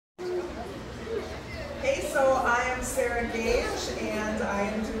so I am SGage, and I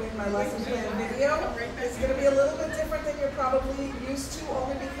am doing my lesson plan video. It's going to be a little bit different than you're probably used to,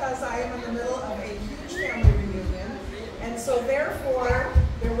 only because I am in the middle of a huge family reunion. And so therefore,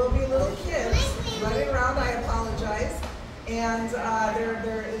 there will be little kids running around. I apologize. And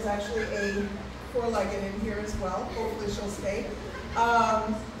there is actually a four-legged in here as well. Hopefully she'll stay.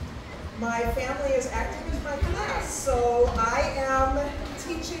 My family is acting as my class. So I am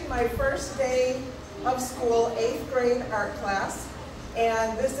teaching my first day of school, 8th grade art class.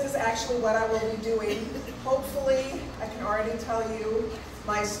 And this is actually what I will be doing. Hopefully, I can already tell you,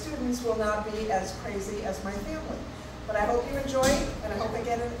 my students will not be as crazy as my family. But I hope you enjoy, and I hope I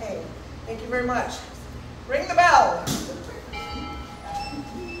get an A. Thank you very much. Ring the bell.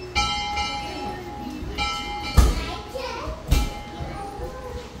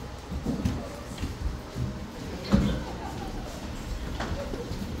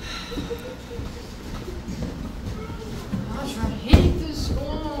 Gosh, I hate this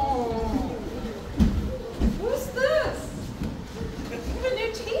school. Who's this? You have a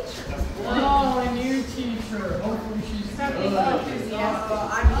new teacher. Oh, a new teacher. Hopefully she's good.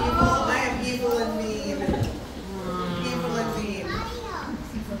 I'm evil. I am evil and mean. Evil and mean.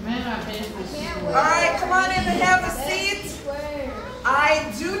 Man, I hate this school. All right, come on in and have a seat.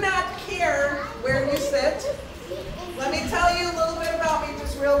 I do not care where you sit. Let me tell you a little bit about me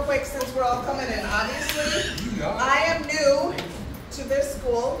just real quick since we're all coming in. Obviously, I am new to this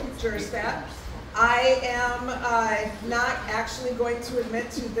school, Jurstat. I am not actually going to admit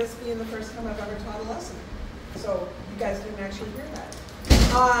to this being the first time I've ever taught a lesson. So you guys didn't actually hear that.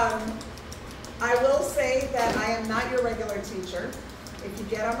 I will say that I am not your regular teacher. If you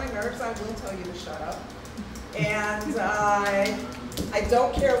get on my nerves, I will tell you to shut up. And I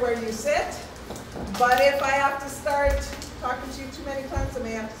don't care where you sit. But if I have to start talking to you too many times, I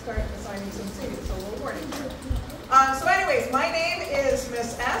may have to start assigning some seats. So a little warning here. So anyways, my name is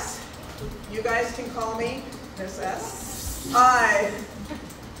Miss S. You guys can call me Miss S.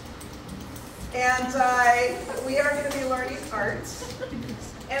 We are going to be learning art.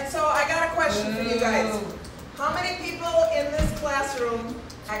 And so I got a question for you guys. How many people in this classroom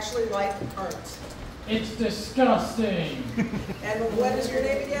actually like art? It's disgusting. And what is your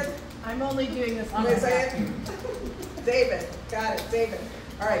name again? I'm only doing this on David. Got it, David.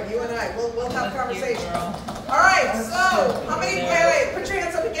 All right, you and I, we'll have conversation. All right, so how many, wait, put your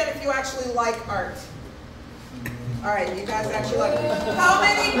hands up again if you actually like art. All right, you guys actually like it. How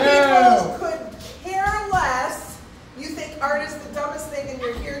many people could care less? You think art is the dumbest thing and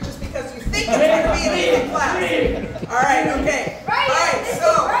you're here just because you think it's going to be an easy class. All right, okay. All right,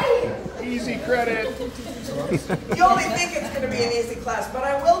 so. Easy credit. You only think it's going to be an easy class, but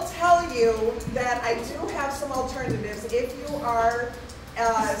I will tell you that I do have some alternatives. If you are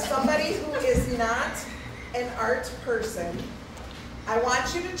somebody who is not an art person, I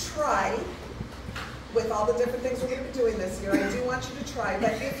want you to try, with all the different things we're going to be doing this year, I do want you to try,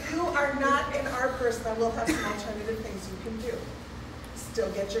 but if you are not an art person, I will have some alternative things you can do.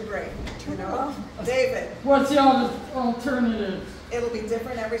 Still get your grade, you know? David. What's the alternative? It'll be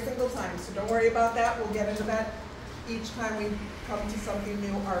different every single time, so don't worry about that. We'll get into that each time we come to something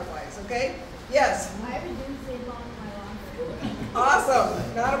new art-wise, okay? Yes? I have a doomsday bomb in my laundry.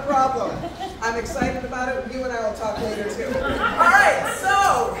 Awesome, not a problem. I'm excited about it. You and I will talk later too. All right,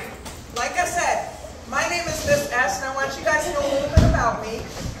 so, like I said, my name is Miss S, and I want you guys to know a little bit about me.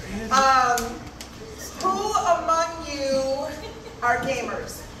 Who among you are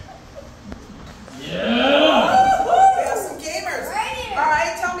gamers? Yeah! We have some gamers. All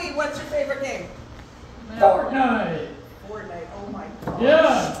right, tell me, what's your favorite game? Fortnite! Fortnite, oh my God.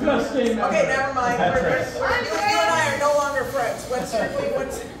 Yeah, best game ever. Okay, never mind. You and I are no longer friends. What's your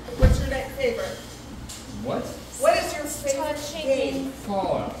favorite? What? What is your favorite game?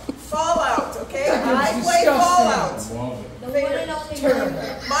 Fallout. Fallout, okay? I It's play Fallout. Love it. The one and only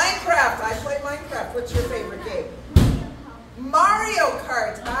Minecraft, I play Minecraft. What's your favorite game? Mario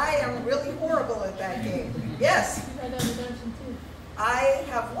Kart. I am really horrible at that game. Yes? Red Dead Redemption 2. I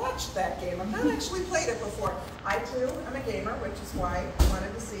have watched that game. I've not actually played it before. I too am a gamer, which is why I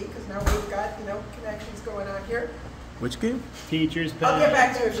wanted to see, because now we've got, you know, connections going on here. Which game? Teacher's I'll get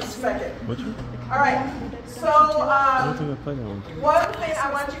back to you in just a second. Which one? All right. So, I don't think I played that one. one thing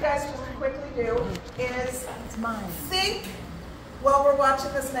I want you guys just to quickly do is think, while we're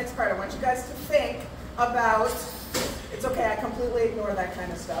watching this next part, I want you guys to think about, it's okay, I completely ignore that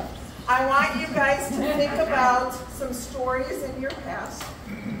kind of stuff. I want you guys to think about some stories in your past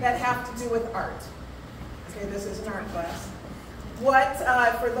that have to do with art. Okay, this is an art class. What,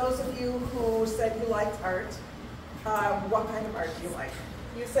 for those of you who said you liked art, what kind of art do you like?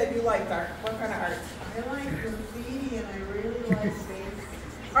 You said you liked art. What kind of art? I like graffiti and I really like space.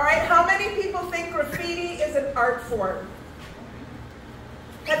 All right, how many people think graffiti is an art form?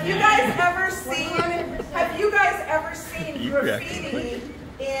 Have you guys ever seen graffiti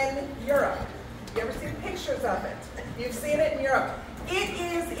in Europe? You ever seen pictures of it? You've seen it in Europe. It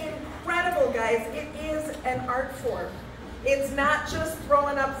is incredible, guys. It is an art form. It's not just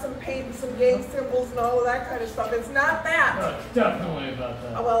throwing up some paint and some gang symbols and all of that kind of stuff. It's not that. It's definitely about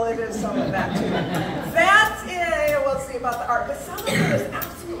that. Well, it is some of that too. That is, we'll see about the art, but some of it is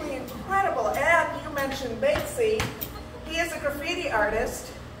absolutely incredible. And you mentioned Banksy. He is a graffiti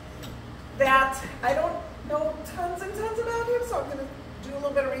artist that I don't know tons and tons about him, so I'm going to do a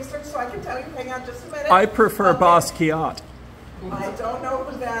little bit of research so I can tell you. Hang on just a minute. I prefer Basquiat. I don't know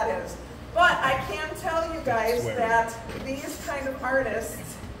who that is. But I can tell you guys that these kind of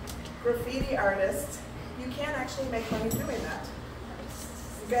artists, graffiti artists, you can actually make money doing that.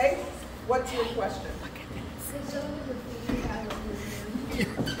 Okay? What's your question? Does some of the graffiti have to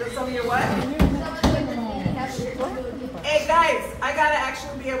do Does some of your what? with some of the graffiti have to do with Hey guys, I gotta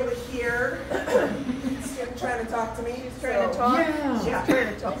actually be able to hear. He's trying to talk to me. He's trying to talk. Yeah.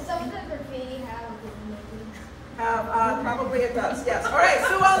 Trying to talk. Does some of the graffiti have Probably it does, yes. All right,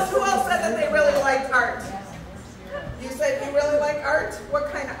 who else said that they really liked art? You said you really like art?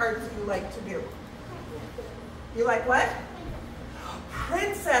 What kind of art do you like to do? You like what?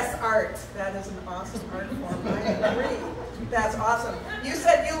 Princess art. That is an awesome art form. I agree. That's awesome. You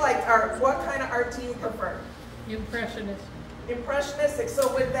said you liked art. What kind of art do you prefer? Impressionist. Impressionistic.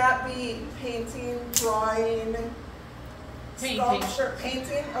 So would that be painting, drawing, sculpture,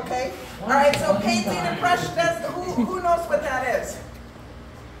 painting? Okay. All right. So painting, impressionist. Who knows what that is?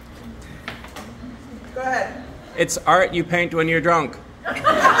 Go ahead. It's art you paint when you're drunk. All right,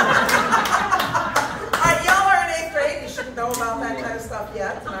 y'all are in 8th grade. You shouldn't know about that kind of stuff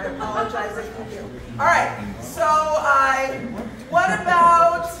yet, and I apologize if you do. All right. So what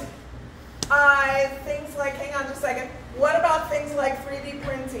about things like? Hang on just a second. What about things like 3D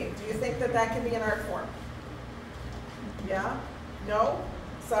printing? Do you think that that can be an art form? Yeah? No?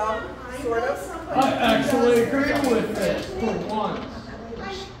 Some? Sort of? I actually agree with it for once.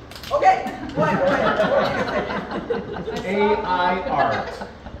 Okay. What do you think? AI art.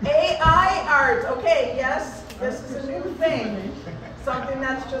 AI art. Okay, yes. This is a new thing. Something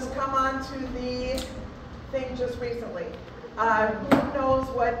that's just come onto the thing just recently. Who knows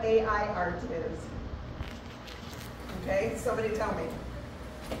what AI art is? Okay, somebody tell me.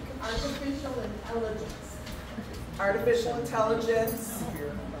 artificial intelligence? Artificial intelligence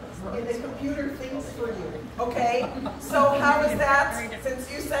in the computer thinks for you. Okay, so how is that?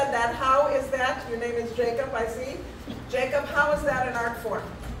 Since you said that, how is that? Your name is Jacob, I see. Jacob, how is that an art form?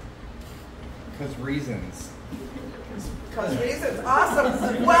 Because reasons. Because reasons.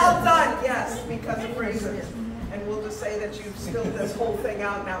 Awesome. Well done. Yes, because of reasons. And we'll just say that you spilled this whole thing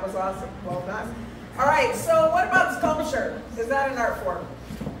out and that was awesome. Well done. All right, so what about sculpture? Is that an art form?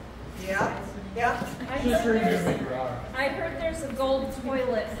 Yeah? Yeah? I heard there's a gold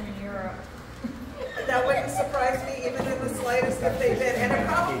toilet in Europe. That wouldn't surprise me even in the slightest if they did. And it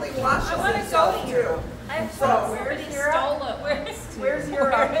probably washes I want to itself go here. too. I have So, somebody stole it. Where's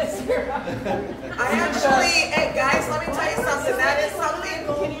Europe? I actually, hey guys, let me tell you something. That is something.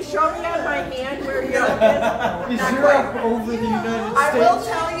 Can you show me on my hand where No. Europe is? Not Europe quite. over the United I States? will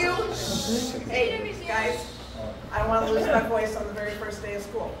tell you, hey guys, I don't want to lose my voice on the very first day of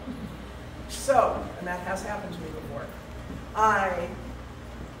school. So, and that has happened to me before.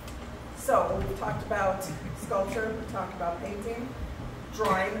 So we talked about sculpture, we talked about painting,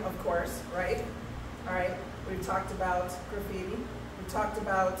 drawing, of course, right? All right, we've talked about graffiti, we talked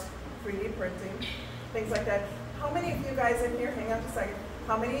about 3D printing, things like that. How many of you guys in here, hang on just a second,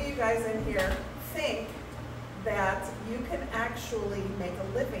 how many of you guys in here think that you can actually make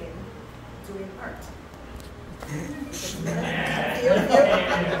a living doing art? All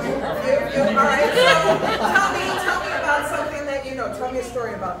right, so tell me about something that you know. Tell me a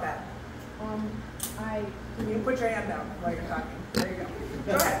story about that. You can put your hand down while you're talking. There you go.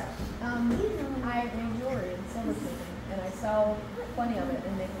 Go ahead. I make jewelry and silver plating, and I sell plenty of it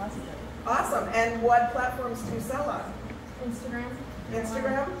and make lots of money. Awesome. And what platforms do you sell on? Instagram.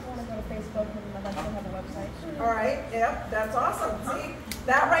 Instagram? I want to go to Facebook and I'd like to have a website. All right. Yep, that's awesome. See,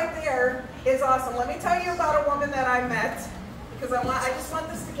 that right there is awesome. Let me tell you about a woman that I met because I just want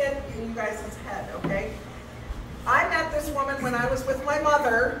this to get in you guys' head, okay? I met this woman when I was with my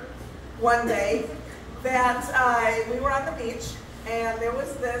mother one day that we were on the beach and there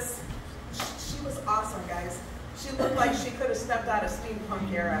was this, she was awesome, guys. She looked like she could have stepped out of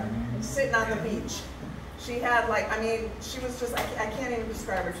steampunk era, sitting on the beach. She had like, I mean, she was just, I can't even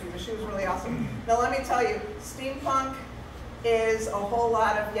describe her to you, but she was really awesome. Now let me tell you, steampunk is a whole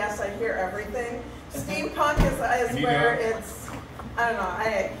lot of, yes, I hear everything. Steampunk is where it's, I don't know,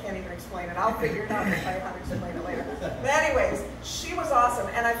 I can't even explain it. I'll figure it out and tell you how to explain it later. But anyways, she was awesome.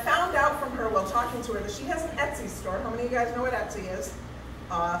 And I found out from her while talking to her that she has an Etsy store. How many of you guys know what Etsy is?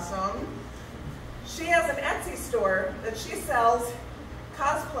 Awesome. She has an Etsy store that she sells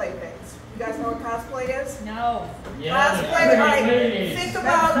cosplay things. You guys know what cosplay is? No. Yeah, Cosplay, all right, think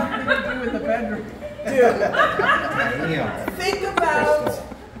about, do in the bedroom. dude, Damn. think about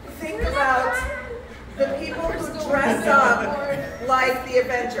the people who dress up like the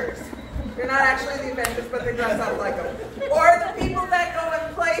Avengers. They're not actually the Avengers, but they dress up like them. Or the people that go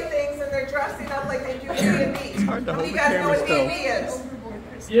and play things and they're dressing up like they do D&D. How many of you guys know what D&D is?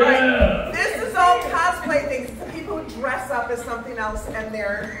 Yeah. Right. This is all cosplay things. It's the people who dress up as something else and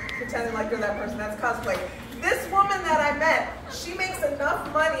they're pretending like they're that person. That's cosplay. This woman that I met, she makes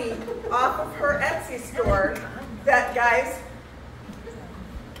enough money off of her Etsy store that, guys,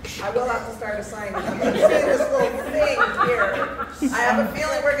 I will have to start a sign. You can see this little thing here. I have a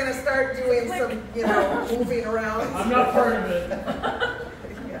feeling we're going to start doing some, you know, moving around. I'm not part of it.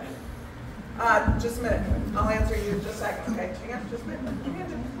 Yeah. Just a minute. I'll answer you in just a second, okay? Hang on, just a minute.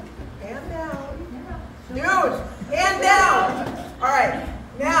 Hand down. Dude, hand down. All right,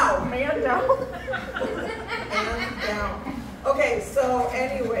 now. Man down. Hand down. Okay, so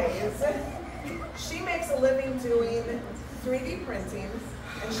anyways, she makes a living doing 3D printing,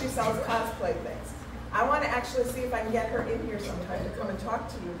 and she sells cosplay things. I want to actually see if I can get her in here sometime to come and talk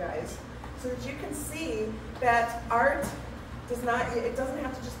to you guys so that you can see that art does not, it doesn't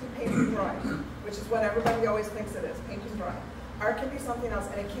have to just be paint and drawing, which is what everybody always thinks it is, paint and drawing. Art can be something else,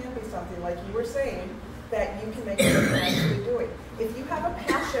 and it can be something, like you were saying, that you can make a living actually doing. If you have a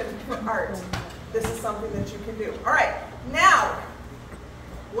passion for art, this is something that you can do. All right, now,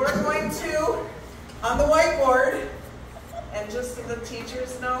 we're going to, on the whiteboard, and just so the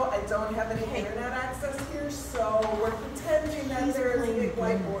teachers know, I don't have any internet access here, so we're pretending that there is a big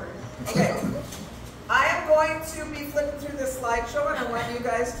whiteboard. Okay, I am going to be flipping through this slideshow, and I want you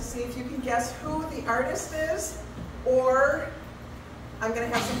guys to see if you can guess who the artist is, or I'm going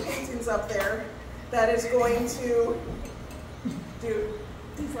to have some paintings up there that is going to do,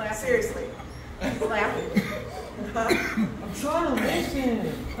 He's laughing. seriously. He's laughing. I'm trying to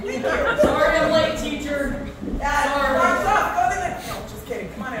listen. Thank you. Sorry I'm late, teacher. Sorry. Arms up. Go to the, no, just kidding.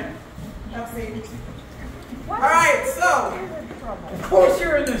 Come on in. Have a seat. All right, so. Of course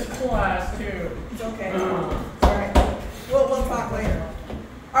you're in this class, too. It's okay. All right. We'll talk later.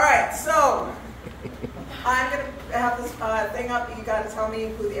 All right, so I'm going to have this thing up. You got to tell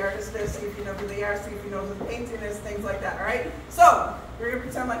me who the artist is, see if you know who they are, see if you know who the painting is, things like that. All right? So we're going to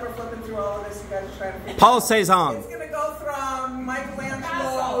pretend like we're flipping through all of this. You guys are trying to figure Paul it out. Cezanne. It's going to go from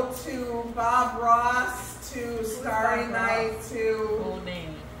Michelangelo to Bob Ross to Starry Night to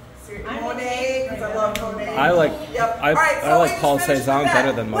Monet, because I love Monet. I like Yep. I, All right, so I like we just Paul finished Cezanne with that.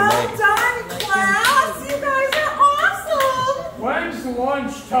 better than Monet. Well done, class. You guys are awesome. When's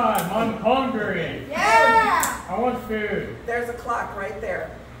lunchtime? I'm hungry. Yeah. I want food. There's a clock right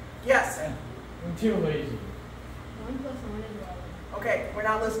there. Yes. I'm too lazy. 1 + 1 is 11. Okay, we're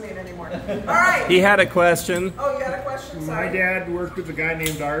not listening anymore. All right. He had a question. Oh, you got a question? My Sorry. dad worked with a guy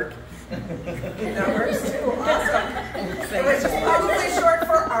named Art. That works too. Awesome. Which is probably short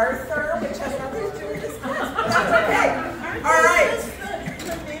for Arthur, which has nothing to do with this class, but that's okay. All right.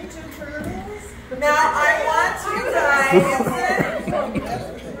 The Ninja Turtles? Now I want you guys.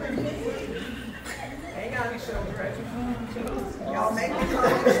 Hang on, children. Y'all make me call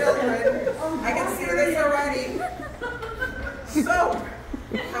you children. I can see this already. So,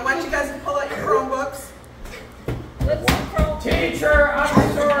 I want you guys to pull out your Chromebooks. Teacher,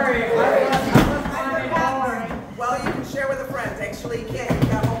 I'm sorry. I left mine at home. Well, you can share with a friend. Actually, you can't. You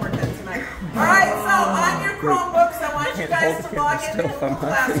got homework then tonight. All right, so on your Chromebooks, I want you guys to log into Google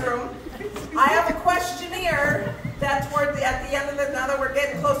Classroom. I have a questionnaire that at the end of the, now that we're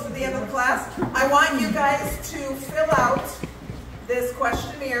getting close to the end of the class, I want you guys to fill out this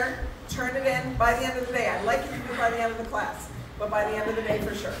questionnaire, turn it in by the end of the day. I'd like you to do it by the end of the class, but by the end of the day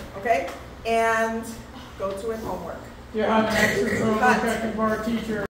for sure, okay? And go to it homework. Do you have an extra Chromebook I can borrow, teacher?